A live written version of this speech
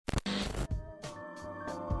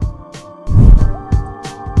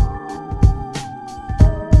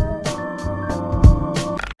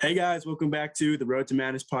Hey guys, welcome back to the Road to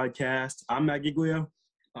Madness podcast. I'm Matt Giglio.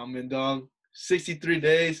 I'm Mindong. 63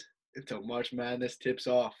 days until March Madness tips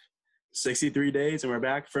off. 63 days, and we're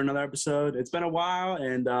back for another episode. It's been a while,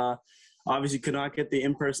 and obviously could not get the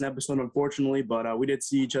in-person episode, unfortunately, but we did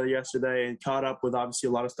see each other yesterday and caught up with obviously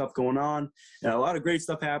a lot of stuff going on. And a lot of great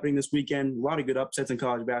stuff happening this weekend. A lot of good upsets in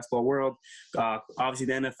college basketball world. Obviously,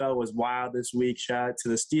 the NFL was wild this week. Shout out to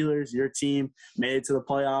the Steelers. Your team made it to the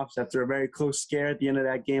playoffs after a very close scare at the end of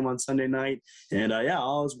that game on Sunday night. And,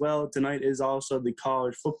 all is well. Tonight is also the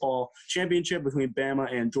college football championship between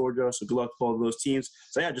Bama and Georgia, so good luck to both of those teams.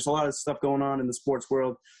 So, just a lot of stuff going on in the sports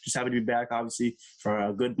world. Just happy to be back, obviously, for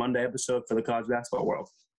a good Monday episode for the college basketball world.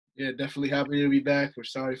 Yeah, definitely happy to be back. We're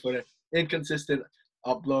sorry for the inconsistent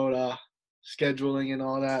upload scheduling and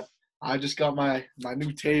all that. I just got my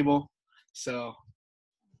new table, so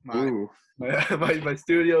my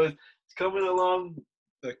studio is coming along.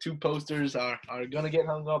 The two posters are gonna get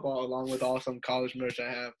hung up along with all some college merch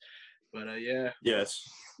I have. But yes,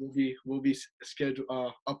 we'll be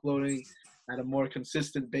uploading at a more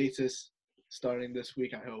consistent basis starting this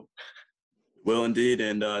week, I hope. Will indeed,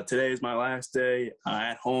 and today is my last day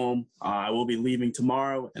at home. I will be leaving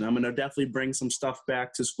tomorrow, and I'm going to definitely bring some stuff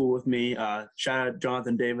back to school with me. Shout out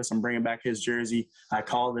Jonathan Davis. I'm bringing back his jersey. I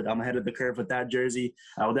called it. I'm ahead of the curve with that jersey.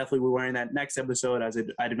 I will definitely be wearing that next episode, as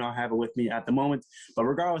I do not have it with me at the moment. But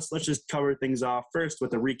regardless, let's just cover things off first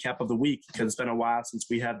with a recap of the week, because it's been a while since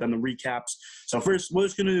we have done the recaps. So first, we're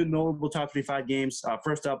just going to do notable top 35 games.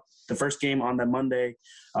 First up, the first game on that Monday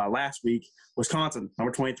last week, Wisconsin,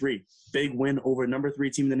 number 23. Big win over number 3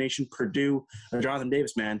 team in the nation, Purdue. Jonathan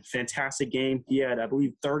Davis, man, fantastic game. He had, I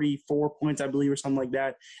believe, 34 points, or something like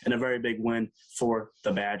that, and a very big win for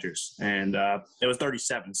the Badgers. And it was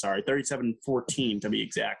 37-14 to be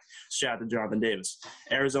exact. Shout out to Jonathan Davis.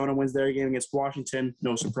 Arizona wins their game against Washington.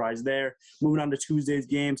 No surprise there. Moving on to Tuesday's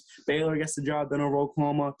games, Baylor gets the job done over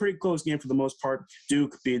Oklahoma. Pretty close game for the most part.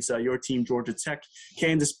 Duke beats your team, Georgia Tech.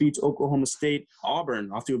 Kansas beats Oklahoma State.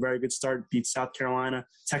 Auburn, off to a very good start, beats South Carolina.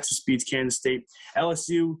 Texas beats Kansas State.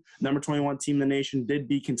 LSU, number 21 team in the nation, did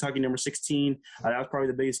beat Kentucky, number 16. That was probably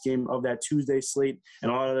the biggest game of that Tuesday slate, and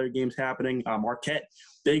a lot of other games happening. Marquette,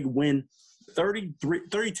 big win.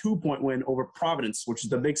 32-point win over Providence, which is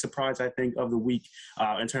the big surprise, I think, of the week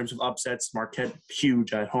in terms of upsets. Marquette,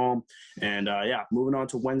 huge at home. And, moving on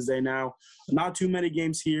to Wednesday now. Not too many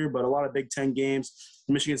games here, but a lot of Big Ten games.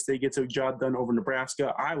 Michigan State gets a job done over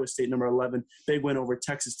Nebraska. Iowa State, number 11, big win over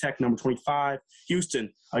Texas Tech, number 25.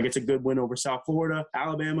 Houston gets a good win over South Florida.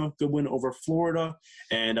 Alabama, good win over Florida.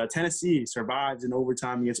 And Tennessee survives in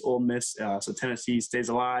overtime against Ole Miss, so Tennessee stays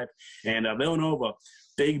alive. And Villanova,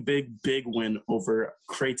 big win over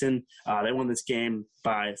Creighton. They won this game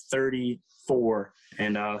by 34,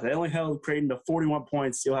 and they only held Creighton to 41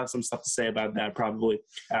 points. You'll have some stuff to say about that probably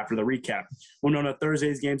after the recap. Moving on to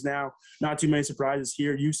Thursday's games now. Not too many surprises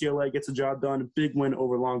here. UCLA gets the job done. Big win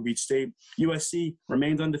over Long Beach State. USC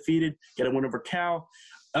remains undefeated. Get a win over Cal.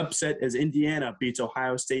 Upset as Indiana beats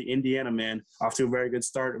Ohio State. Indiana, man, off to a very good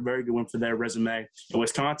start, a very good win for their resume. And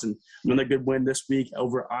Wisconsin, another good win this week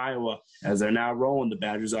over Iowa, as they're now rolling, the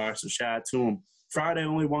Badgers are, so shout out to them. Friday,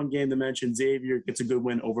 only one game to mention. Xavier gets a good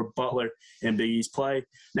win over Butler in Big East play.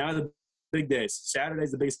 Now the big days.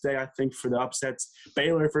 Saturday's the biggest day, I think, for the upsets.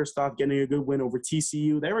 Baylor, first off, getting a good win over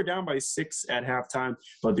TCU. They were down by 6 at halftime,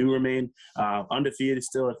 but do remain undefeated,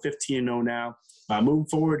 still at 15-0 now. Moving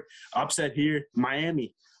forward, upset here,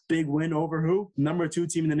 Miami. Big win over who? Number 2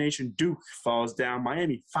 team in the nation, Duke, falls down.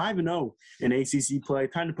 Miami, 5-0 in ACC play.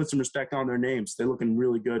 Time to put some respect on their names. They're looking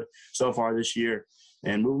really good so far this year.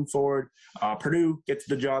 And moving forward, Purdue gets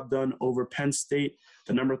the job done over Penn State,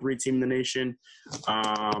 the number 3 team in the nation.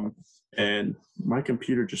 And my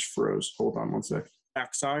computer just froze. Hold on one sec.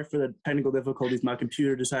 Sorry for the technical difficulties. My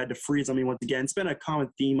computer decided to freeze on me once again. It's been a common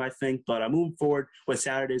theme, I think, but moving forward with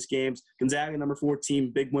Saturday's games. Gonzaga, number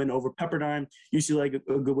 14, big win over Pepperdine. UCLA,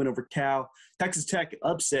 a good win over Cal. Texas Tech,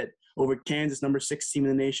 upset over Kansas, number 6 team in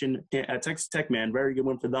the nation. Texas Tech, man, very good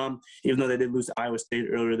win for them, even though they did lose to Iowa State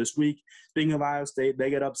earlier this week. Speaking of Iowa State, they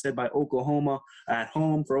get upset by Oklahoma at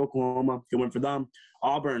home for Oklahoma. Good win for them.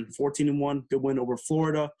 Auburn, 14-1, good win over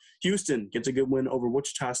Florida. Houston gets a good win over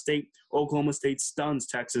Wichita State. Oklahoma State stuns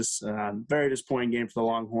Texas. Very disappointing game for the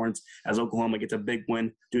Longhorns, as Oklahoma gets a big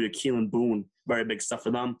win due to Keelan Boone. Very big stuff for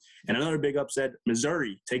them. And another big upset,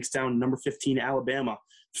 Missouri takes down number 15 Alabama.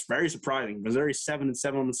 It's very surprising. Missouri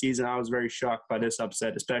 7-7 on the season. I was very shocked by this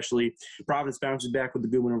upset, especially. Providence bounces back with a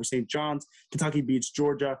good win over St. John's. Kentucky beats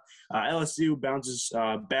Georgia. LSU bounces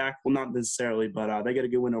back. Well, not necessarily, but they get a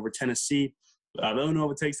good win over Tennessee.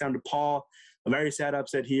 Villanova takes down DePaul. A very sad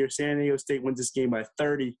upset here. San Diego State wins this game by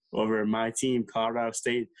 30 over my team, Colorado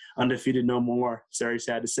State. Undefeated no more. It's very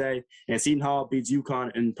sad to say. And Seton Hall beats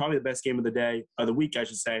UConn in probably the best game of the day, or the week, I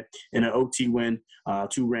should say, in an OT win.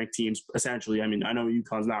 Two ranked teams, essentially. I mean, I know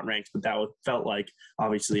UConn's not ranked, but that felt like,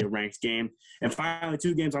 obviously, a ranked game. And finally,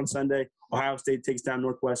 two games on Sunday. Ohio State takes down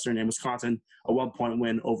Northwestern, and Wisconsin, a 1-point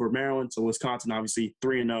win over Maryland. So Wisconsin, obviously,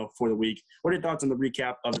 3-0 for the week. What are your thoughts on the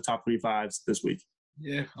recap of the top 25s this week?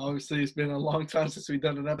 Yeah, obviously it's been a long time since we've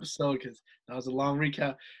done an episode because that was a long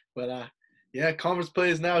recap. But, yeah, conference play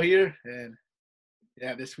is now here. And,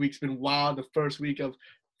 yeah, this week's been wild. The first week of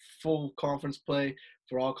full conference play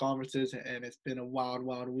for all conferences, and it's been a wild,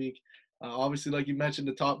 wild week. Obviously, like you mentioned,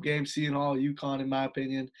 the top game, Seton Hall, UConn, in my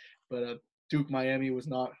opinion. But Duke, Miami was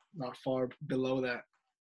not far below that.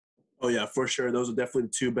 Oh, yeah, for sure. Those are definitely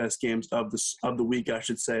the two best games of the week, I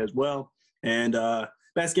should say, as well. And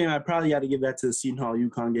best game, I probably got to give that to the Seton Hall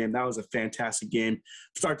UConn game. That was a fantastic game,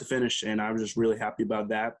 start to finish, and I was just really happy about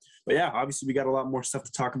that. But, yeah, obviously we got a lot more stuff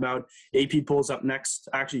to talk about. AP polls up next.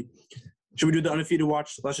 Actually, should we do the undefeated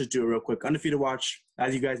watch? Let's just do it real quick. Undefeated watch,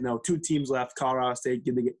 as you guys know, two teams left. Colorado State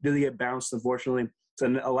did they get bounced, unfortunately.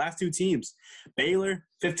 So the last two teams, Baylor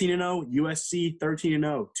 15-0, USC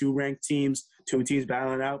 13-0. Two ranked teams, two teams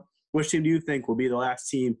battling out. Which team do you think will be the last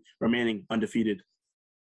team remaining undefeated?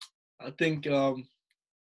 I think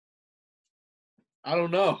I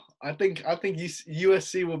don't know. I think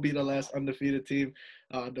USC will be the last undefeated team.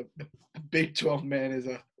 The Big 12, man,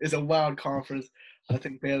 is a wild conference. I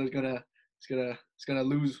think Baylor's gonna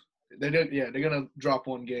lose. They're gonna drop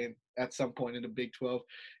one game at some point in the Big 12,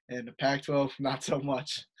 and the Pac-12 not so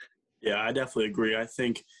much. Yeah, I definitely agree. I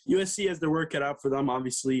think USC has their work cut out for them.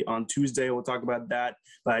 Obviously, on Tuesday, we'll talk about that.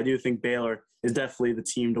 But I do think Baylor is definitely the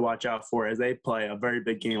team to watch out for as they play a very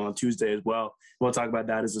big game on Tuesday as well. We'll talk about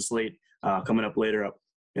that as a slate coming up later up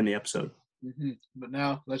in the episode. Mm-hmm. But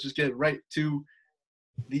now let's just get right to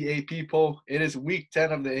the AP poll. It is week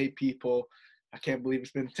 10 of the AP poll. I can't believe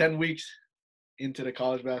it's been 10 weeks into the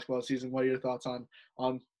college basketball season. What are your thoughts on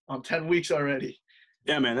 10 weeks already?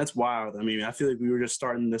 Yeah, man, that's wild. I mean, I feel like we were just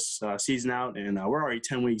starting this season out, and we're already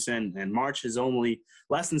 10 weeks in, and March is only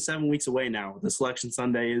less than 7 weeks away now. The selection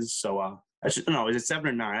Sunday is, so is it 7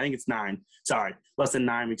 or 9? I think it's 9. Sorry, less than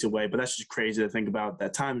 9 weeks away, but that's just crazy to think about.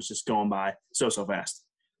 That time is just going by so fast.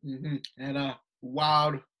 Mm-hmm. And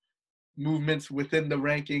wild movements within the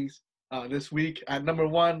rankings this week. At number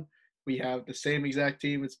 1, we have the same exact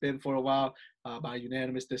team it's been for a while by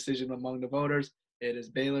unanimous decision among the voters. It is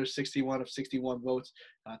Baylor, 61 of 61 votes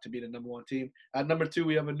to be the number 1 team. At number 2,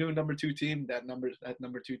 we have a new number 2 team. That number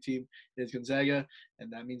 2 team is Gonzaga,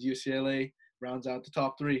 and that means UCLA rounds out the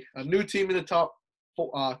top 3. A new team in the top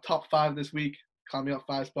 5 this week, coming up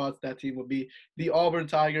 5 spots. That team will be the Auburn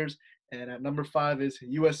Tigers. And at number 5 is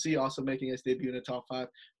USC, also making its debut in the top 5.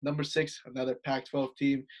 Number 6, another Pac-12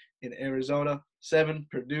 team in Arizona. 7,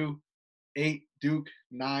 Purdue. 8, Duke.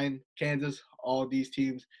 9, Kansas. All these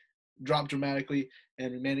teams dropped dramatically,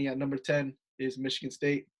 and remaining at number 10 is Michigan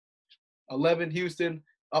State. 11, Houston,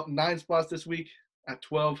 up 9 spots this week. At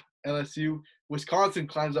 12, LSU. Wisconsin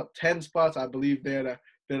climbs up 10 spots. I believe they're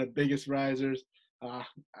the biggest risers.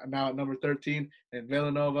 Now at number 13, and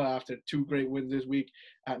Villanova, after 2 great wins this week,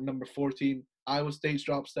 at number 14. Iowa State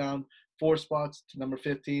drops down 4 spots to number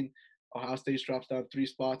 15. Ohio State drops down 3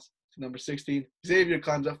 spots to number 16. Xavier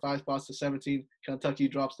climbs up 5 spots to 17. Kentucky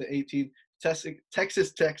drops to 18.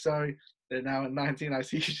 Texas Tech, they're now at 19. I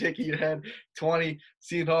see you shaking your head. 20,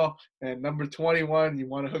 Seton Hall. And number 21, you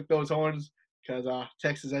want to hook those horns because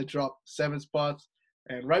Texas has dropped 7 spots.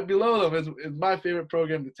 And right below them is my favorite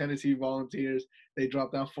program, the Tennessee Volunteers. They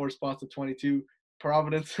dropped down 4 spots to 22.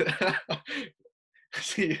 Providence.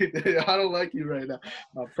 See, I don't like you right now.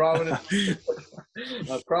 Providence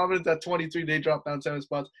at 23, they dropped down 7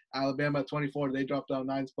 spots. Alabama at 24, they dropped down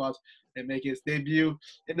 9 spots and making its debut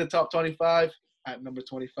in the top 25 at number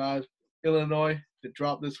 25. Illinois, the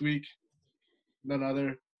drop this week, none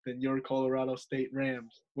other than your Colorado State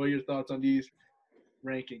Rams. What are your thoughts on these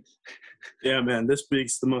rankings? Yeah, man, this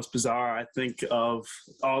week's the most bizarre, I think, of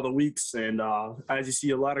all the weeks. And as you see,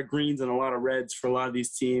 a lot of greens and a lot of reds for a lot of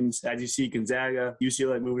these teams. As you see, Gonzaga,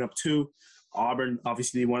 UCLA moving up 2. Auburn,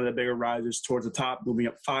 obviously one of the bigger risers towards the top, moving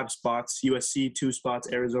up 5 spots. USC, 2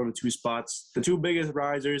 spots. Arizona, 2 spots. The 2 biggest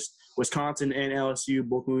risers, Wisconsin and LSU,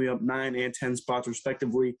 both moving up 9 and 10 spots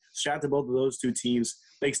respectively. Shout out to both of those 2 teams.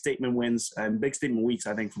 Big statement wins and big statement weeks,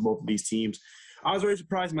 I think, for both of these teams. I was very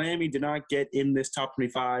surprised Miami did not get in this top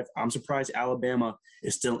 25. I'm surprised Alabama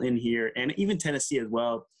is still in here, and even Tennessee as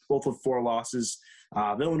well, both with 4 losses.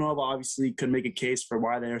 Villanova obviously could make a case for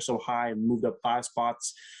why they are so high and moved up 5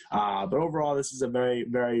 spots. But overall, this is a very,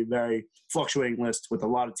 very, very fluctuating list with a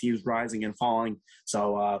lot of teams rising and falling.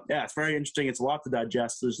 So, yeah, it's very interesting. It's a lot to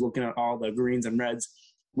digest. Just looking at all the greens and reds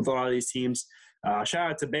with a lot of these teams.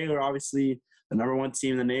 Shout out to Baylor, obviously, the number 1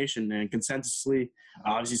 team in the nation, and consensusly,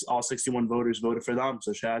 obviously, all 61 voters voted for them.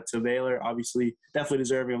 So shout out to Baylor, obviously, definitely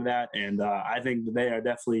deserving of that. And I think they are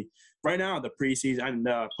definitely, right now, the preseason and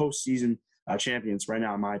postseason champions right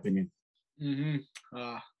now, in my opinion.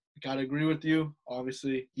 Gotta agree with you.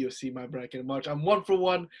 Obviously, you'll see my bracket in March. I'm 1 for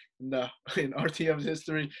 1 in RTM's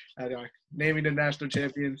history at naming the national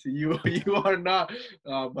champions. You are not.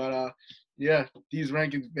 Yeah, these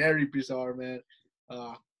rankings very bizarre, man.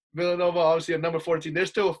 Villanova obviously at number 14. They're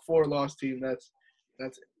still a 4-loss team.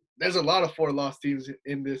 There's a lot of 4-loss teams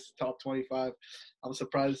in this top 25. I'm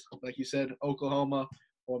surprised, like you said, Oklahoma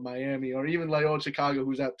or Miami or even like old Chicago,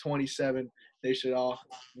 who's at 27. They should all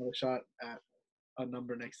have a shot at a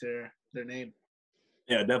number next to their name.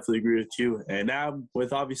 Yeah, definitely agree with you. And now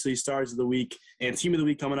with obviously stars of the week and team of the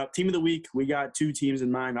week coming up. Team of the week, we got 2 teams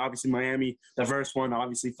in mind. Obviously Miami, the first one,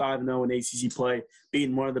 obviously 5-0 in ACC play,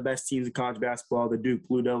 beating one of the best teams in college basketball, the Duke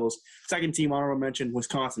Blue Devils. Second team, honorable mention,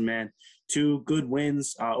 Wisconsin, man. 2 good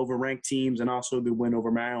wins over ranked teams and also a good win over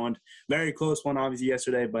Maryland. Very close one, obviously,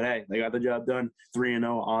 yesterday, but hey, they got the job done,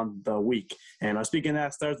 3-0 on the week. And speaking of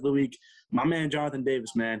that, stars of the week, my man Jonathan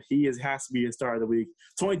Davis, man, he has to be a star of the week.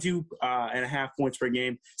 22.5 points per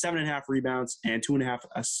game, 7.5 rebounds, and 2.5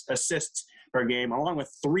 assists per game, along with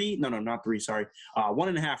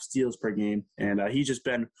 1.5 steals per game. And he's just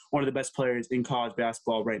been one of the best players in college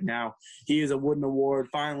basketball right now. He is a Wooden Award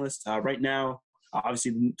finalist right now.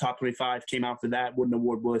 Obviously, the top 25 came out for that Wooden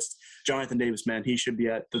Award list. Jonathan Davis, man, he should be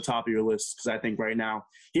at the top of your list because I think right now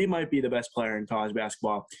he might be the best player in college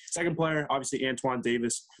basketball. Second player, obviously, Antoine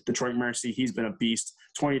Davis, Detroit Mercy. He's been a beast.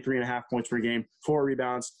 23.5 points per game, 4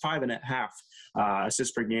 rebounds, 5.5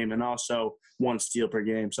 assists per game, and also 1 steal per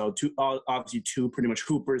game. So obviously two pretty much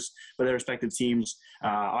hoopers for their respective teams.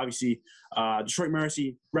 Obviously, Detroit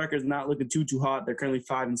Mercy records not looking too hot. They're currently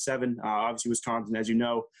 5-7. Obviously, Wisconsin, as you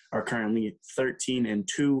know, are currently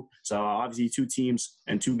 13-2. So obviously 2 teams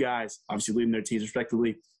and 2 guys obviously leading their teams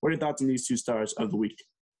respectively. What are your thoughts on these 2 stars of the week?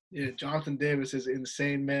 Yeah, Jonathan Davis is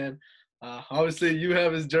insane, man. Obviously, you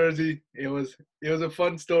have his jersey. It was a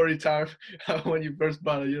fun story time when you first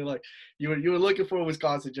bought it. You're like, you were looking for a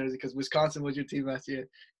Wisconsin jersey because Wisconsin was your team last year,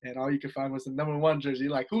 and all you could find was the number 1 jersey.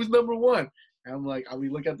 You're like, who's number 1? And I'm like, we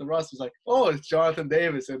look at the roster. It's like, oh, it's Jonathan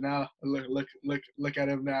Davis, and now look at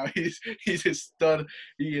him now. He's a stud.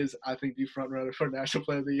 He is, I think, the front runner for National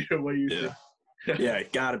Player of the Year. What do you think? Yeah,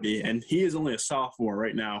 it got to be. And he is only a sophomore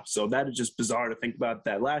right now, so that is just bizarre to think about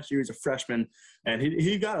that. Last year, he's a freshman, and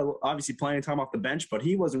he got obviously playing time off the bench, but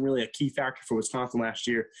he wasn't really a key factor for Wisconsin last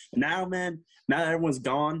year. And now, man, now that everyone's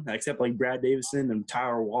gone, except like Brad Davison and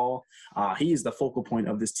Tyler Wall, he is the focal point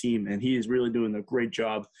of this team, and he is really doing a great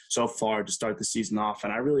job so far to start the season off.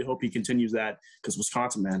 And I really hope he continues that because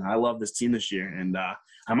Wisconsin, man, I love this team this year. And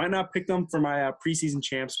I might not pick them for my preseason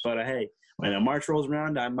champs, but hey, when March rolls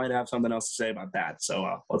around, I might have something else to say about that.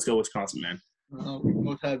 So let's go Wisconsin, man. We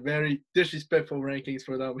both had very disrespectful rankings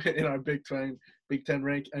for them in our Big Ten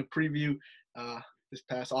rank and preview this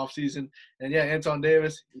past offseason. And, yeah, Antoine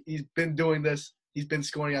Davis, he's been doing this. He's been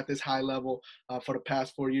scoring at this high level for the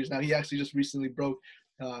past 4 years now. He actually just recently broke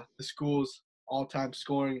the school's all-time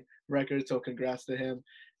scoring record, so congrats to him.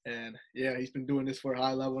 And, yeah, he's been doing this for a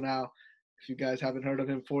high level now. If you guys haven't heard of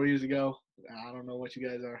him 4 years ago, I don't know what you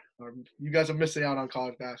guys are. You guys are missing out on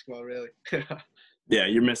college basketball, really. Yeah,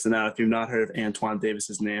 you're missing out if you've not heard of Antoine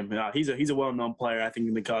Davis's name. He's a well-known player, I think,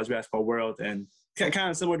 in the college basketball world, and kind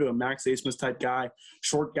of similar to a Max Abmas type guy,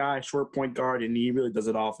 short point guard, and he really does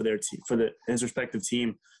it all for his respective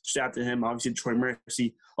team. Shout out to him. Obviously, Detroit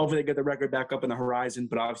Mercy. Hopefully, they get the record back up in the horizon.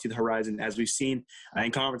 But obviously, the horizon, as we've seen in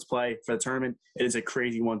conference play for the tournament, it is a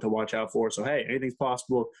crazy one to watch out for. So, hey, anything's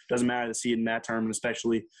possible. Doesn't matter to see it in that tournament,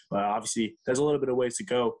 especially. But obviously, there's a little bit of ways to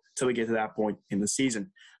go till we get to that point in the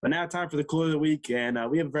season. But now, time for the clue of the week, and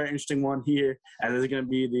we have a very interesting one here. And this is going to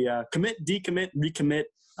be the commit, decommit, recommit.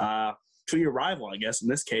 To your rival, I guess, in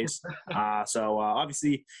this case. So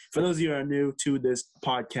obviously, for those of you who are new to this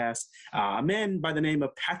podcast, a man by the name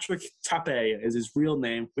of Patrick Tape is his real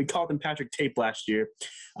name. We called him Patrick Tape last year.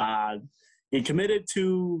 He committed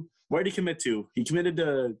to – where did he commit to? He committed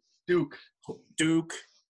to Duke,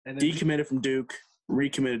 and decommitted from Duke,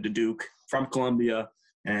 recommitted to Duke from Columbia.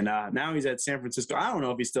 And now he's at San Francisco. I don't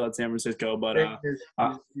know if he's still at San Francisco, but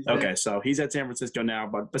okay, so he's at San Francisco now.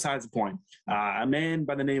 But besides the point, a man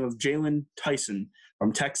by the name of Jalen Tyson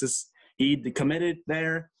from Texas, he committed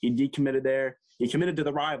there, he decommitted there, he committed to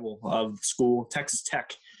the rival of the school, Texas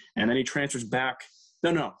Tech, and then he transfers back.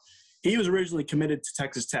 No. He was originally committed to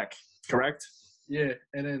Texas Tech, correct? Yeah,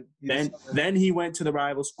 and then he went to the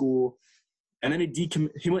rival school, and then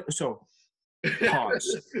he went. So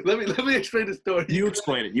pause. let me explain the story. You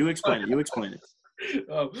explain it.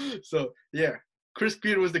 So yeah, Chris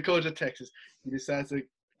Beard was the coach of Texas. He decides to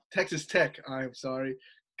Texas Tech. I'm sorry,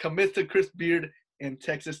 commits to Chris Beard and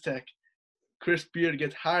Texas Tech. Chris Beard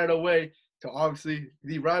gets hired away to obviously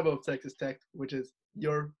the rival of Texas Tech, which is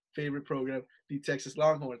your favorite program, the Texas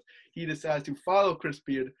Longhorns. He decides to follow Chris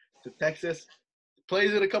Beard to Texas,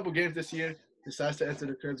 plays in a couple games this year, decides to enter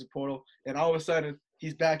the transfer portal, and all of a sudden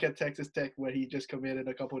he's back at Texas Tech where he just committed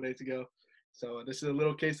a couple of days ago. So this is a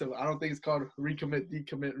little case of, I don't think it's called recommit,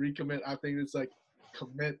 decommit, recommit. I think it's like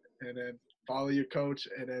commit and then follow your coach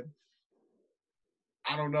and then,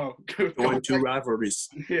 I don't know. Join two rivalries.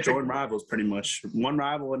 Yeah. Join rivals pretty much. One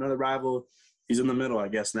rival, another rival. He's in the middle, I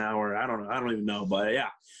guess, now, or I don't know. I don't even know. But, yeah,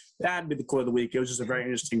 that had to be the quote of the week. It was just a very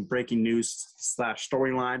interesting breaking news /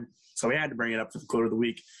 storyline. So we had to bring it up for the quote of the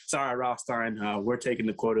week. Sorry, Ross Stein. We're taking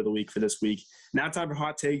the quote of the week for this week. Now time for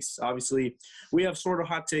hot takes. Obviously, we have sort of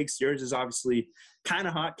hot takes. Yours is obviously kind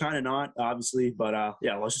of hot, kind of not, obviously. But,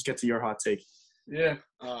 yeah, let's just get to your hot take. Yeah,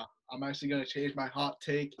 I'm actually going to change my hot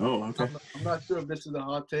take. Oh, okay. I'm not sure if this is a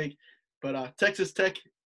hot take, but Texas Tech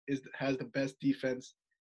has the best defense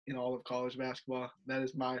in all of college basketball. That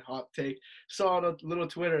is my hot take. Saw on a little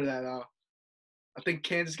Twitter that I think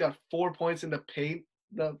Kansas got 4 points in the paint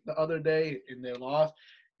the other day in their loss,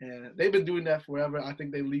 and they've been doing that forever. I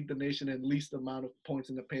think they lead the nation in least amount of points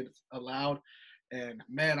in the paint allowed. And,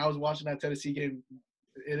 man, I was watching that Tennessee game.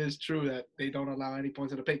 It is true that they don't allow any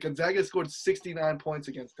points in the paint. Gonzaga scored 69 points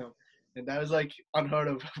against them, and that is like unheard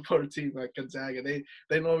of for a team like Gonzaga.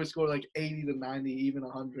 They normally score like 80 to 90, even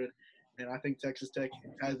 100. And I think Texas Tech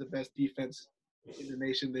has the best defense in the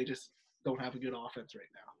nation. They just don't have a good offense right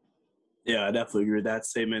now. Yeah, I definitely agree with that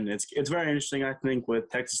statement. It's very interesting, I think, with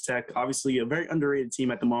Texas Tech. Obviously, a very underrated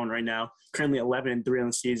team at the moment right now. Currently 11-3 on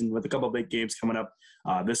the season with a couple of big games coming up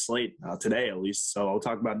this slate, today at least. So I'll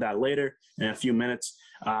talk about that later in a few minutes.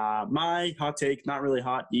 My hot take, not really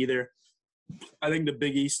hot either. I think the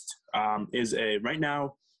Big East is right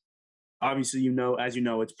now, obviously, as you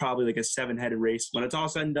know, it's probably like a 7-headed race. When it's all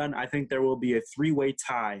said and done, I think there will be a 3-way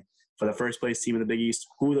tie for the first place team in the Big East.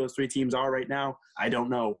 Who those 3 teams are right now, I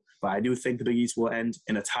don't know. But I do think the Big East will end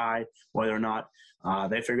in a tie, whether or not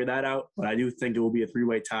they figure that out. But I do think it will be a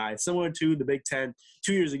 3-way tie, similar to the Big Ten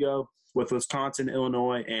 2 years ago with Wisconsin,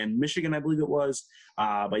 Illinois, and Michigan, I believe it was.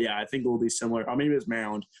 But, yeah, I think it will be similar. Or maybe it was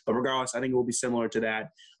Maryland. But regardless, I think it will be similar to that.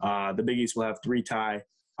 The Big East will have 3 tie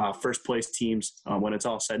first-place teams when it's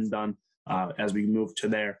all said and done as we move to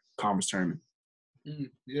their conference tournament.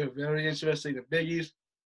 Yeah, very interesting. The Big East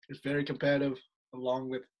is very competitive along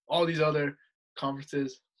with all these other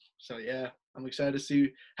conferences. So, yeah, I'm excited to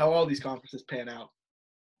see how all these conferences pan out.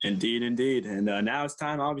 Indeed. And now it's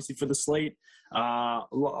time, obviously, for the slate. A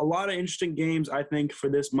lot of interesting games, I think, for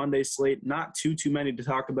this Monday slate. Not too many to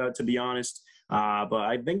talk about, to be honest. But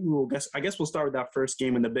I think I guess we'll start with that first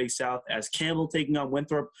game in the Big South as Campbell taking on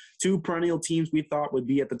Winthrop, 2 perennial teams we thought would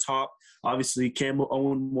be at the top. Obviously, Campbell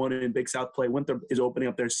 0-1 in Big South play. Winthrop is opening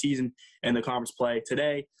up their season in the conference play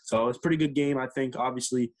today. So it's a pretty good game, I think.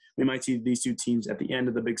 Obviously, we might see these 2 teams at the end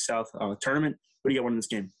of the Big South tournament. What do you got winning this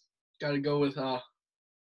game? Got to go with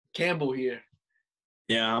Campbell here.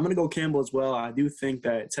 Yeah, I'm going to go Campbell as well. I do think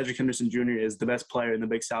that Cedric Henderson Jr. is the best player in the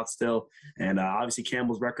Big South still. And obviously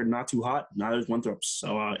Campbell's record not too hot. Neither is Winthrop's.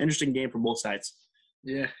 So interesting game for both sides.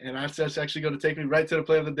 Yeah, and that's actually going to take me right to the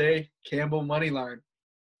play of the day, Campbell money line.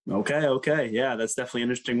 Okay. Yeah, that's definitely an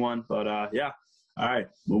interesting one. But, yeah. All right,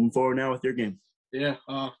 moving forward now with your game. Yeah,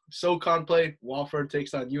 SoCon play. Wofford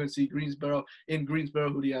takes on UNC Greensboro. In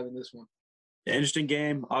Greensboro, who do you have in this one? Interesting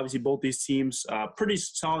game. Obviously, both these teams pretty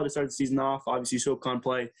solid to start the season off. Obviously, SoCon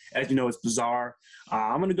play, as you know, it's bizarre.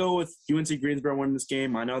 I'm going to go with UNC Greensboro winning this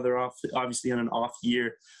game. I know they're obviously on an off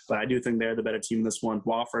year, but I do think they're the better team in this one.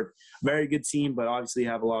 Wofford, very good team, but obviously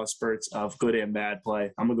have a lot of spurts of good and bad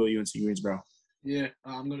play. I'm going to go UNC Greensboro. Yeah,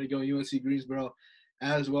 I'm going to go UNC Greensboro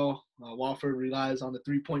as well. Wofford relies on the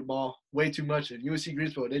three-point ball way too much, and UNC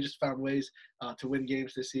Greensboro, they just found ways to win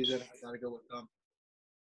games this season. I got to go with them.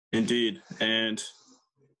 Indeed. And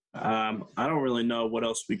I don't really know what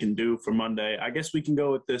else we can do for Monday. I guess we can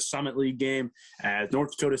go with the Summit League game as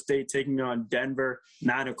North Dakota State taking on Denver,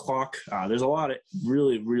 9 o'clock. There's a lot of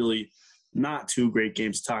really, really not two great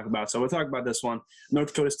games to talk about. So we'll talk about this one. North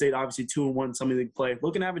Dakota State, obviously 2-1 Summit League play.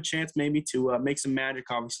 Looking to have a chance maybe to make some magic,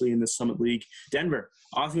 obviously, in this Summit League. Denver,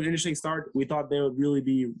 off to an interesting start. We thought they would really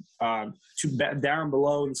be down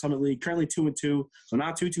below in the Summit League. Currently 2-2, so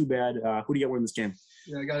not too bad. Who do you got winning this game?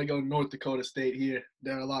 Yeah, I got to go North Dakota State here.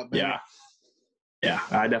 They're a lot better. Yeah,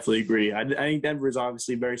 I definitely agree. I think Denver is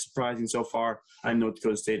obviously very surprising so far. I think North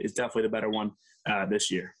Dakota State is definitely the better one this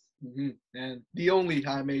year. Mm-hmm. And the only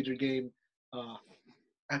high major game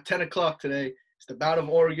at 10 o'clock today is the Battle of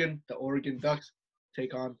Oregon. The Oregon Ducks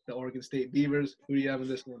take on the Oregon State Beavers. Who do you have in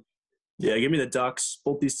this one? Yeah, give me the Ducks.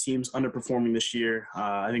 Both these teams underperforming this year.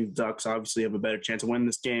 I think the Ducks obviously have a better chance of winning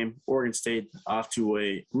this game. Oregon State off to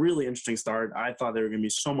a really interesting start. I thought they were going to be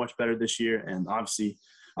so much better this year, and obviously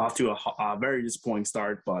off to a very disappointing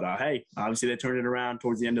start. But, hey, obviously they turned it around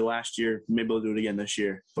towards the end of last year. Maybe they'll do it again this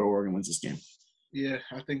year, but Oregon wins this game. Yeah,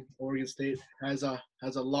 I think Oregon State has a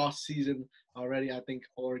lost season already. I think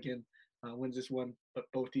Oregon wins this one, but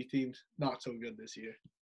both these teams not so good this year.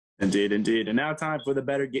 Indeed. And now time for the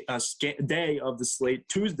better day of the slate,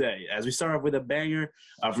 Tuesday, as we start off with a banger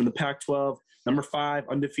from the Pac-12. Number 5,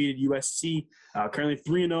 undefeated USC, currently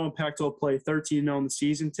 3-0 in Pac-12 play, 13-0 in the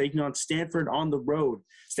season, taking on Stanford on the road.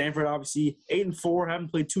 Stanford obviously 8-4,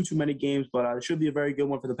 haven't played too many games, but it should be a very good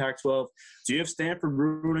one for the Pac-12. Do you have Stanford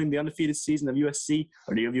ruining the undefeated season of USC,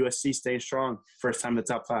 or do you have USC staying strong first time in the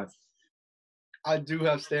top 5? I do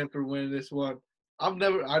have Stanford winning this one. I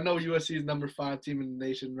know USC is number 5 team in the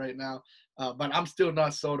nation right now, but I'm still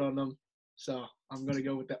not sold on them, so I'm going to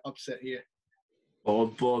go with the upset here.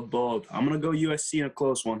 Bold. I'm going to go USC in a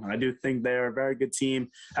close one. I do think they're a very good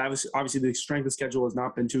team. Obviously, the strength of schedule has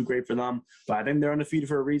not been too great for them, but I think they're undefeated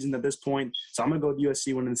for a reason at this point. So I'm going to go with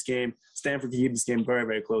USC winning this game. Stanford can keep this game very,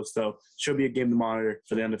 very close, though. Should be a game to monitor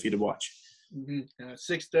for the undefeated watch.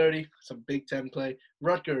 6:30, some Big Ten play.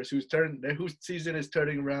 Rutgers, whose season is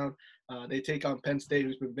turning around. They take on Penn State,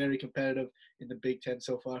 who's been very competitive in the Big Ten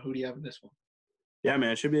so far. Who do you have in this one? Yeah,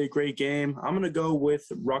 man, it should be a great game. I'm going to go with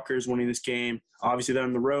Rutgers winning this game. Obviously, they're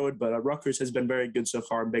on the road, but Rutgers has been very good so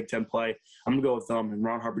far in Big Ten play. I'm going to go with them and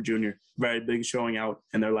Ron Harper Jr. Very big showing out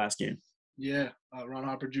in their last game. Yeah, Ron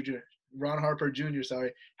Harper Jr.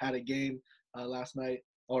 Had a game last night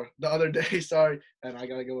or the other day, and I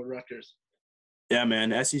got to go with Rutgers. Yeah,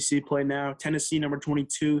 man. SEC play now. Tennessee, number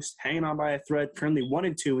 22, hanging on by a thread. Currently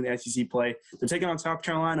 1-2 in the SEC play. They're taking on South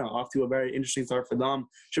Carolina, off to a very interesting start for them.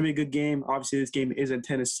 Should be a good game. Obviously, this game is in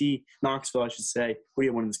Tennessee, Knoxville, I should say. Who do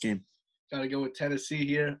you want in this game? Got to go with Tennessee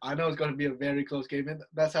here. I know it's going to be a very close game, and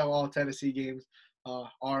that's how all Tennessee games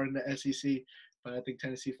are in the SEC. But I think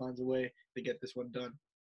Tennessee finds a way to get this one done.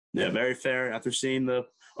 Yeah, very fair. After seeing the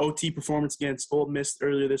OT performance against Ole Miss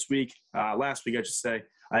earlier this week, last week, I should say,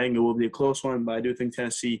 I think it will be a close one, but I do think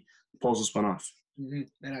Tennessee pulls this one off. And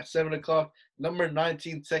at 7 o'clock, number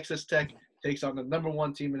 19 Texas Tech takes on the number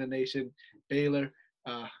 1 team in the nation, Baylor,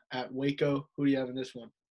 at Waco. Who do you have in this one?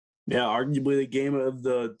 Yeah, arguably the game of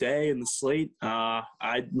the day in the slate.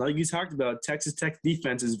 Like you talked about, Texas Tech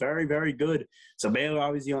defense is very, very good. So Baylor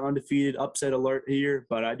obviously on undefeated, upset alert here,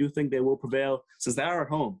 but I do think they will prevail since they are at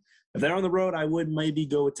home. If they're on the road, I would maybe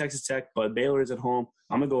go with Texas Tech, but Baylor is at home.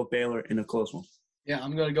 I'm going to go with Baylor in a close one. Yeah,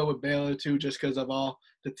 I'm going to go with Baylor too, just because of all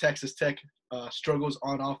the Texas Tech struggles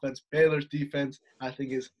on offense. Baylor's defense, I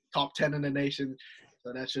think, is top 10 in the nation,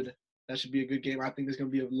 so that should be a good game. I think it's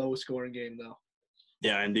going to be a low-scoring game, though.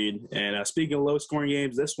 Yeah, indeed. And speaking of low-scoring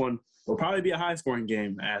games, this one will probably be a high-scoring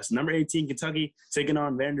game as number 18 Kentucky taking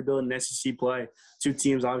on Vanderbilt in SEC play. Two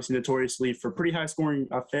teams obviously notoriously for pretty high-scoring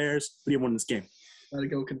affairs. Who do you want in this game? Got to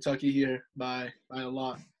go Kentucky here by a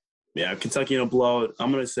lot. Yeah, Kentucky in a blowout.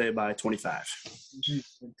 I'm going to say by 25.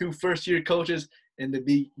 Two first-year coaches in the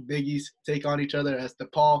Big East take on each other as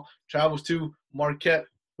DePaul travels to Marquette.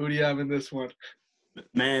 Who do you have in this one?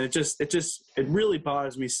 Man, it really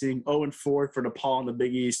bothers me seeing 0-4 for DePaul in the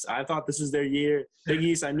Big East. I thought this is their year. Big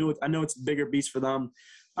East, I know it's a bigger beast for them.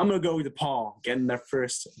 I'm going to go with DePaul getting their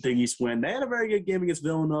first Big East win. They had a very good game against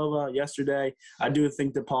Villanova yesterday. I do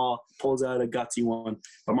think DePaul pulls out a gutsy one.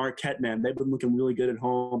 But Marquette, man, they've been looking really good at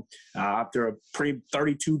home after a pretty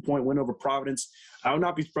 32-point win over Providence. I would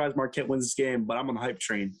not be surprised Marquette wins this game, but I'm on the hype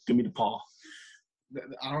train. Give me DePaul.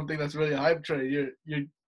 I don't think that's really a hype train. You're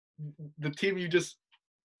the team you just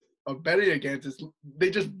are betting against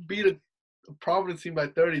they just beat a Providence team by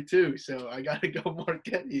 32. So I got to go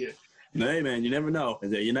Marquette here. Hey, man, you never know.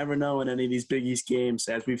 You never know in any of these Big East games,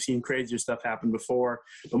 as we've seen crazier stuff happen before.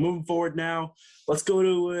 But moving forward now, let's go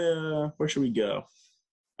to where should we go?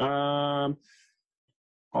 Hold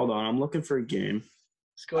on. I'm looking for a game.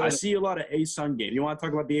 I see a lot of A-Sun games. You want to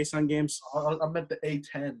talk about the A-Sun games? I'm at the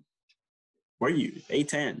A10. Where are you?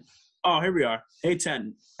 A10. Oh, here we are.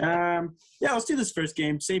 A10. Yeah, let's do this first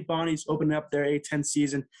game. St. Bonnie's opening up their A10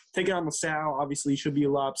 season. Taking on LaSalle. Obviously, should be a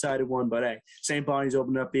lopsided one, but hey, St. Bonnie's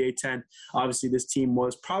opening up the A10. Obviously, this team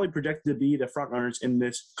was probably projected to be the front runners in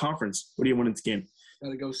this conference. What do you want in this game?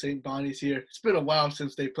 Gotta go St. Bonnie's here. It's been a while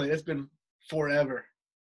since they played. It's been forever.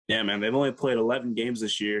 Yeah, man, they've only played 11 games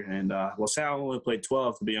this year, and LaSalle only played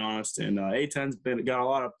 12, to be honest. And A10's got a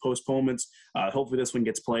lot of postponements. Hopefully, this one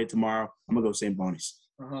gets played tomorrow. I'm gonna go St. Bonnie's.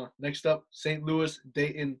 Next up, St. Louis,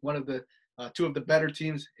 Dayton, one of the two of the better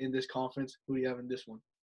teams in this conference. Who do you have in this one?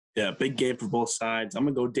 Yeah, big game for both sides. I'm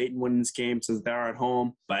gonna go Dayton winning this game since they're at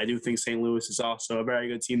home, but I do think St. Louis is also a very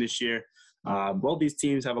good team this year. Both these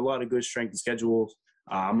teams have a lot of good strength and schedules.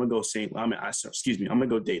 I'm gonna go I'm gonna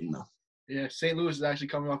go Dayton though. Yeah, St. Louis is actually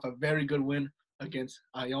coming off a very good win against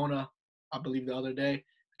Iona, I believe, the other day.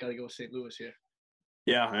 Got to go St. Louis here.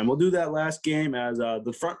 Yeah, and we'll do that last game as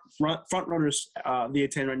the front runners, the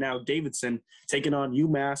A10 right now, Davidson, taking on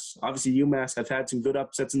UMass. Obviously, UMass have had some good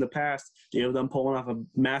upsets in the past. You know, them pulling off a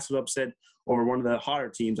massive upset over one of the hotter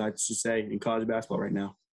teams, I should say, in college basketball right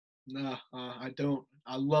now. No, I don't.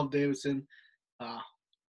 I love Davidson. I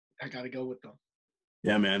got to go with them.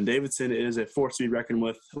 Yeah, man. Davidson is a force to be reckoned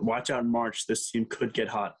with. Watch out in March. This team could get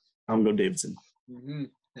hot. I'm going to go Davidson. Mm-hmm.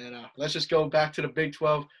 And let's just go back to the Big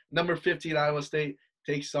 12. Number 15, Iowa State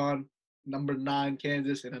takes on number 9,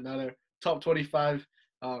 Kansas, in another top 25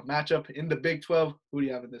 matchup in the Big 12. Who do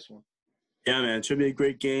you have in this one? Yeah, man. It should be a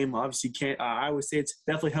great game. Obviously, Iowa State's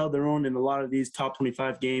definitely held their own in a lot of these top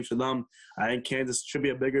 25 games for them. I think Kansas should be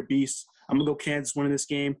a bigger beast. I'm going to go Kansas winning this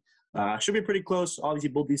game. Should be pretty close. Obviously,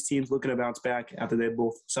 both these teams looking to bounce back after they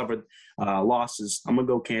both suffered losses. I'm going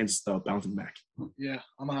to go Kansas, though, bouncing back. Yeah,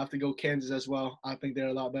 I'm going to have to go Kansas as well. I think they're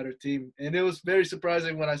a lot better team. And it was very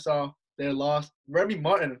surprising when I saw their loss. Remy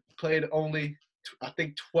Martin played only, I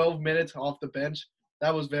think, 12 minutes off the bench.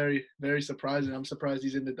 That was very, very surprising. I'm surprised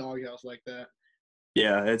he's in the doghouse like that.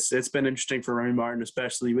 Yeah, it's been interesting for Remy Martin,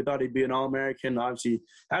 especially. We thought he'd be an All-American. Obviously,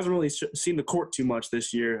 hasn't really seen the court too much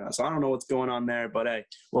this year, so I don't know what's going on there. But, hey,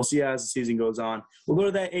 we'll see as the season goes on. We'll go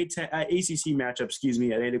to that ACC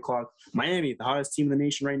matchup, at 8 o'clock. Miami, the hottest team in the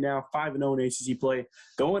nation right now, 5-0 in ACC play,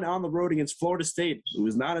 going on the road against Florida State, who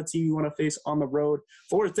is not a team you want to face on the road.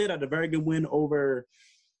 Florida State had a very good win over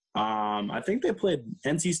I think they played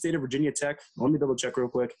NC State or Virginia Tech. Let me double check real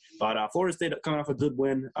quick. But Florida State coming off a good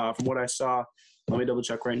win from what I saw. Let me double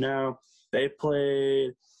check right now. They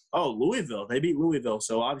played Louisville. They beat Louisville.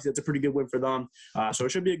 So obviously that's a pretty good win for them. So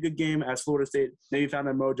it should be a good game as Florida State maybe found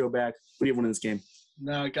their mojo back. What do you want in this game?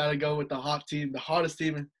 No, I gotta go with the hot team, the hottest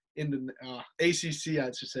team in the ACC,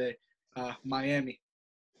 I should say, Miami.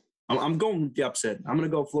 I'm going with the upset. I'm going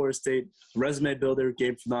to go Florida State. Resume builder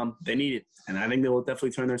game for them. They need it, and I think they will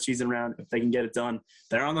definitely turn their season around if they can get it done.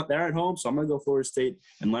 They're at home, so I'm going to go Florida State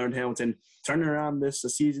and Leonard Hamilton turning around this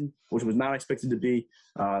season, which was not expected to be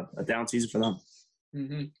a down season for them.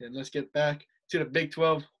 Mm-hmm. And let's get back to the Big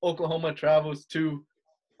 12. Oklahoma travels to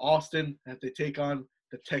Austin as they take on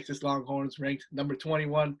the Texas Longhorns, ranked number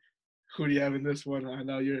 21. Who do you have in this one? I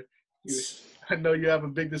know you have a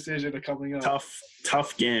big decision coming up.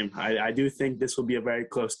 Tough game. I do think this will be a very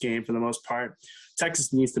close game for the most part.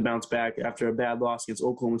 Texas needs to bounce back after a bad loss against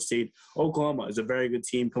Oklahoma State. Oklahoma is a very good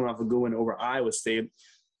team coming off a good win over Iowa State.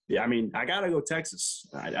 Yeah, I mean, I gotta go Texas.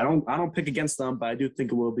 I don't pick against them, but I do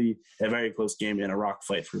think it will be a very close game and a rock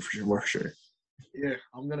fight for sure. Yeah,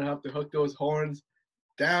 I'm gonna have to hook those horns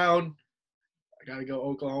down. I gotta go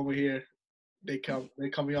Oklahoma here. They're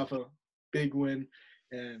coming off a big win,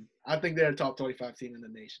 and I think they're a top 25 team in the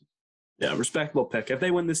nation. Yeah, respectable pick. If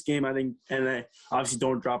they win this game, I think, and they obviously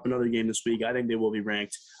don't drop another game this week, I think they will be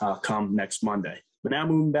ranked come next Monday. But now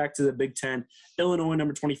moving back to the Big Ten, Illinois,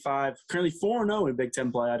 number 25, currently 4-0 in Big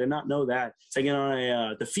Ten play. I did not know that. Taking on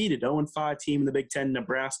a defeated 0-5 team in the Big Ten,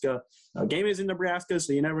 Nebraska. Game is in Nebraska,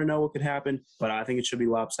 so you never know what could happen, but I think it should be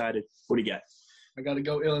lopsided. What do you got? I got to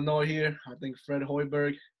go Illinois here. I think Fred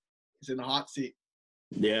Hoiberg is in the hot seat.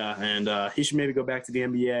 Yeah, and he should maybe go back to the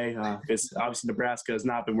NBA because obviously Nebraska has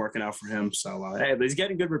not been working out for him. So, hey, but he's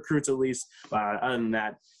getting good recruits at least. Other than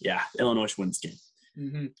that, yeah, Illinois should win this game.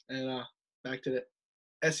 Mm-hmm. And back to the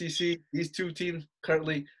SEC. These two teams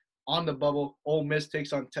currently on the bubble. Ole Miss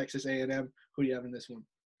takes on Texas A&M. Who do you have in this one?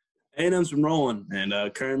 A&M's been rolling, and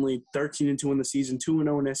currently 13-2 in the season,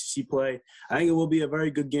 2-0 in SEC play. I think it will be a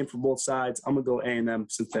very good game for both sides. I'm going to go A&M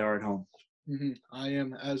since they are at home. Mm-hmm. I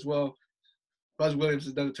am as well. Buzz Williams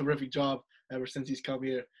has done a terrific job ever since he's come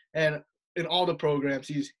here. And in all the programs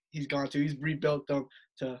he's gone to, he's rebuilt them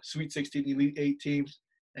to Sweet 16, Elite 8 teams.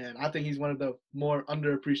 And I think he's one of the more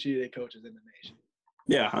underappreciated coaches in the nation.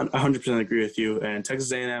 Yeah, I 100% agree with you. And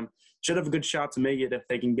Texas A&M, should have a good shot to make it if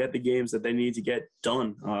they can get the games that they need to get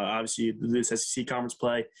done. Obviously, this SEC conference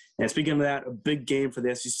play. And speaking of that, a big game for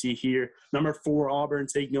the SEC here. Number 4, Auburn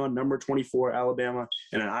taking on number 24, Alabama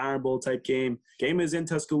in an Iron Bowl type game. Game is in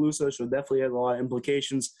Tuscaloosa, so it definitely has a lot of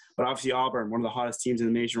implications. But obviously, Auburn, one of the hottest teams in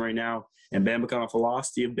the nation right now, and Bama coming off a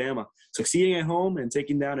loss. Do you have Bama succeeding at home and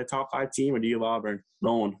taking down a top 5 team, or do you have Auburn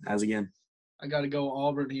rolling as again? I got to go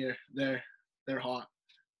Auburn here. They're hot.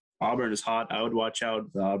 Auburn is hot. I would watch out.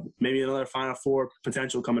 Maybe another Final Four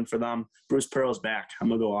potential coming for them. Bruce Pearl's back. I'm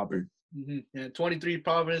going to go Auburn. Mm-hmm. And 23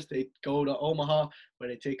 Providence, they go to Omaha where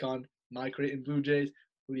they take on my Creighton Blue Jays.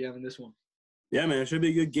 Who do you have in this one? Yeah, man, it should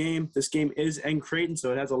be a good game. This game is in Creighton,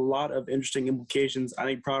 so it has a lot of interesting implications. I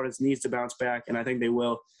think Providence needs to bounce back, and I think they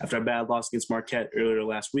will after a bad loss against Marquette earlier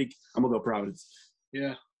last week. I'm going to go Providence.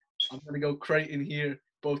 Yeah, I'm going to go Creighton here.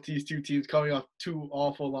 Both these two teams coming off 2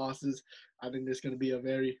 awful losses. I think this is going to be a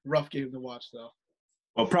very rough game to watch, though.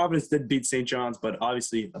 Well, Providence did beat St. John's, but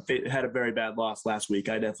obviously had a very bad loss last week.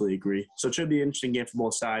 I definitely agree. So it should be an interesting game for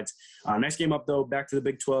both sides. Next game up, though, back to the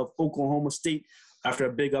Big 12, Oklahoma State. After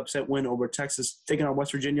a big upset win over Texas, taking on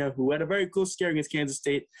West Virginia, who had a very close scare against Kansas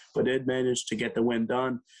State, but did manage to get the win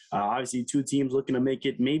done. Obviously, 2 teams looking to make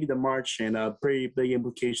it maybe the March, and pretty big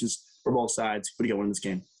implications for both sides. Who do you got winning this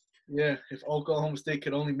game? Yeah, if Oklahoma State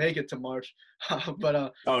could only make it to March.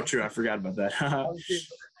 But oh, true. I forgot about that. I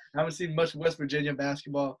haven't seen much West Virginia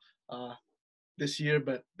basketball this year,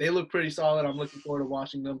 but they look pretty solid. I'm looking forward to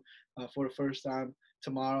watching them for the first time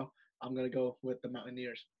tomorrow. I'm going to go with the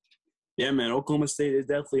Mountaineers. Yeah, man, Oklahoma State is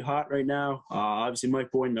definitely hot right now. Obviously,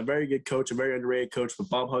 Mike Boynton, a very good coach, a very underrated coach, but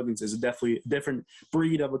Bob Huggins is definitely a different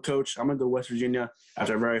breed of a coach. I'm going to go West Virginia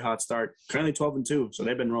after a very hot start. Currently 12-2, so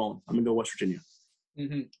they've been rolling. I'm going to go West Virginia.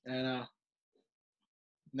 Mm-hmm. And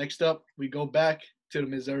next up, we go back to the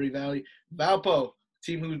Missouri Valley. Valpo,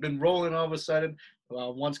 team who's been rolling all of a sudden.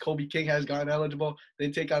 Once Kobe King has gotten eligible,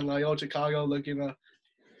 they take on Loyola Chicago, looking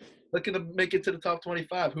to make it to the top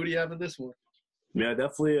 25. Who do you have in this one? Yeah,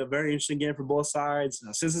 definitely a very interesting game for both sides.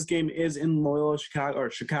 Since this game is in Loyola, Chicago,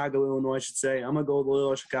 or Chicago, Illinois, I should say, I'm going to go with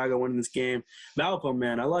Loyola, Chicago winning this game. Valpo,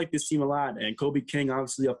 man, I like this team a lot. And Kobe King,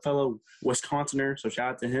 obviously a fellow Wisconsinner, so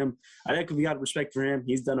shout out to him. I think we got respect for him.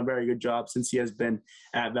 He's done a very good job since he has been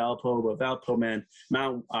at Valpo. But Valpo, man,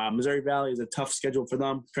 Missouri Valley is a tough schedule for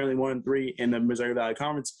them. Currently 1-3 in the Missouri Valley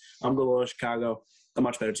Conference. I'm going to Loyola, Chicago. A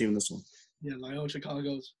much better team in this one. Yeah, Loyola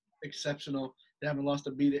Chicago's exceptional. They haven't lost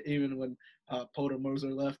a beat even when Porter Moser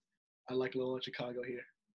left. I like Loyola Chicago here.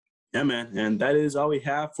 Yeah, man, and that is all we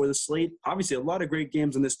have for the slate. Obviously, a lot of great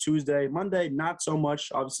games on this Tuesday. Monday, not so much.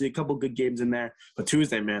 Obviously, a couple good games in there. But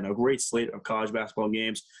Tuesday, man, a great slate of college basketball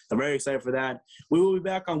games. I'm very excited for that. We will be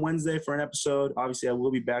back on Wednesday for an episode. Obviously, I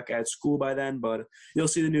will be back at school by then, but you'll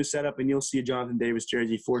see the new setup, and you'll see a Jonathan Davis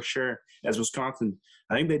jersey for sure as Wisconsin.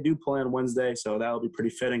 I think they do play on Wednesday, so that will be pretty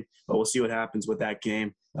fitting. But we'll see what happens with that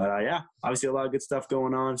game. Yeah, obviously a lot of good stuff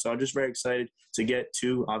going on. So I'm just very excited to get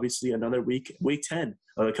to, obviously, another week 10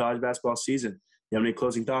 of the college basketball season. You have any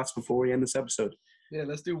closing thoughts before we end this episode? Yeah,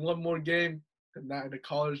 let's do one more game. The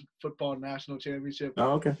college football national championship.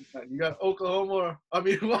 Oh, okay. You got Oklahoma.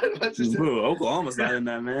 What's this? Ooh, Oklahoma's not in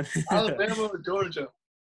that, man. Alabama or Georgia?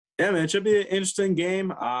 Yeah, man, it should be an interesting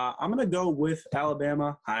game. I'm going to go with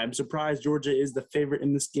Alabama. I'm surprised Georgia is the favorite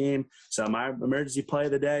in this game. So my emergency play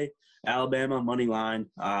of the day, Alabama, money line.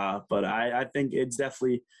 But I think it's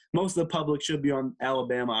definitely – most of the public should be on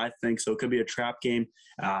Alabama, I think. So it could be a trap game.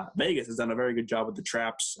 Vegas has done a very good job with the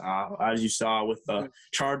traps, as you saw with the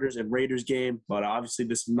Chargers and Raiders game. But obviously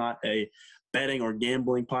this is not a betting or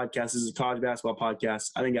gambling podcast. This is a college basketball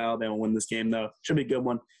podcast. I think Alabama will win this game, though. Should be a good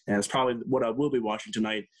one. And it's probably what I will be watching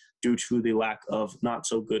tonight due to the lack of not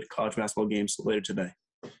so good college basketball games later today.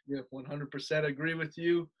 Yeah, 100% agree with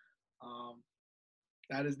you.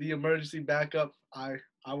 That is the emergency backup. I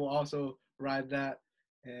will also ride that.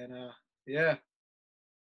 And,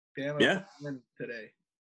 Bama win today.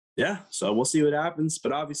 Yeah, so we'll see what happens.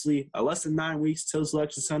 But obviously, less than 9 weeks till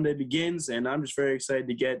Selection Sunday begins, and I'm just very excited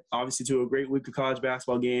to get, obviously, to a great week of college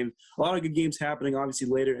basketball games. A lot of good games happening, obviously,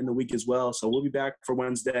 later in the week as well. So we'll be back for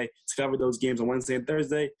Wednesday to cover those games on Wednesday and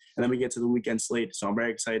Thursday, and then we get to the weekend slate. So I'm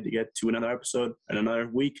very excited to get to another episode and another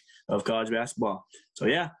week of college basketball. So,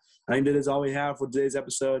 yeah. I think that is all we have for today's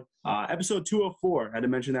episode. Episode 204, I had to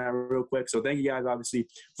mention that real quick. So thank you guys, obviously,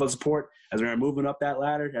 for the support as we're moving up that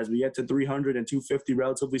ladder as we get to 300 and 250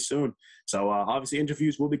 relatively soon. So obviously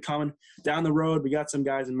interviews will be coming down the road. We got some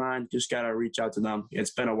guys in mind. Just got to reach out to them.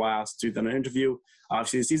 It's been a while since we've done an interview.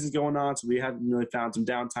 Obviously the season's going on, so we haven't really found some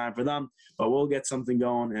downtime for them. But we'll get something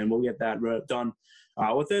going, and we'll get that done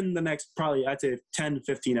within the next probably, I'd say, 10 to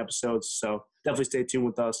 15 episodes. So definitely stay tuned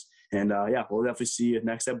with us. And yeah, we'll definitely see you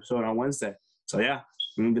next episode on Wednesday. So yeah,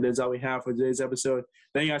 I think that is all we have for today's episode.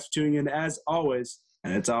 Thank you guys for tuning in as always.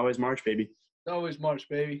 And it's always March, baby. It's always March,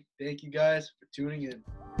 baby. Thank you guys for tuning in.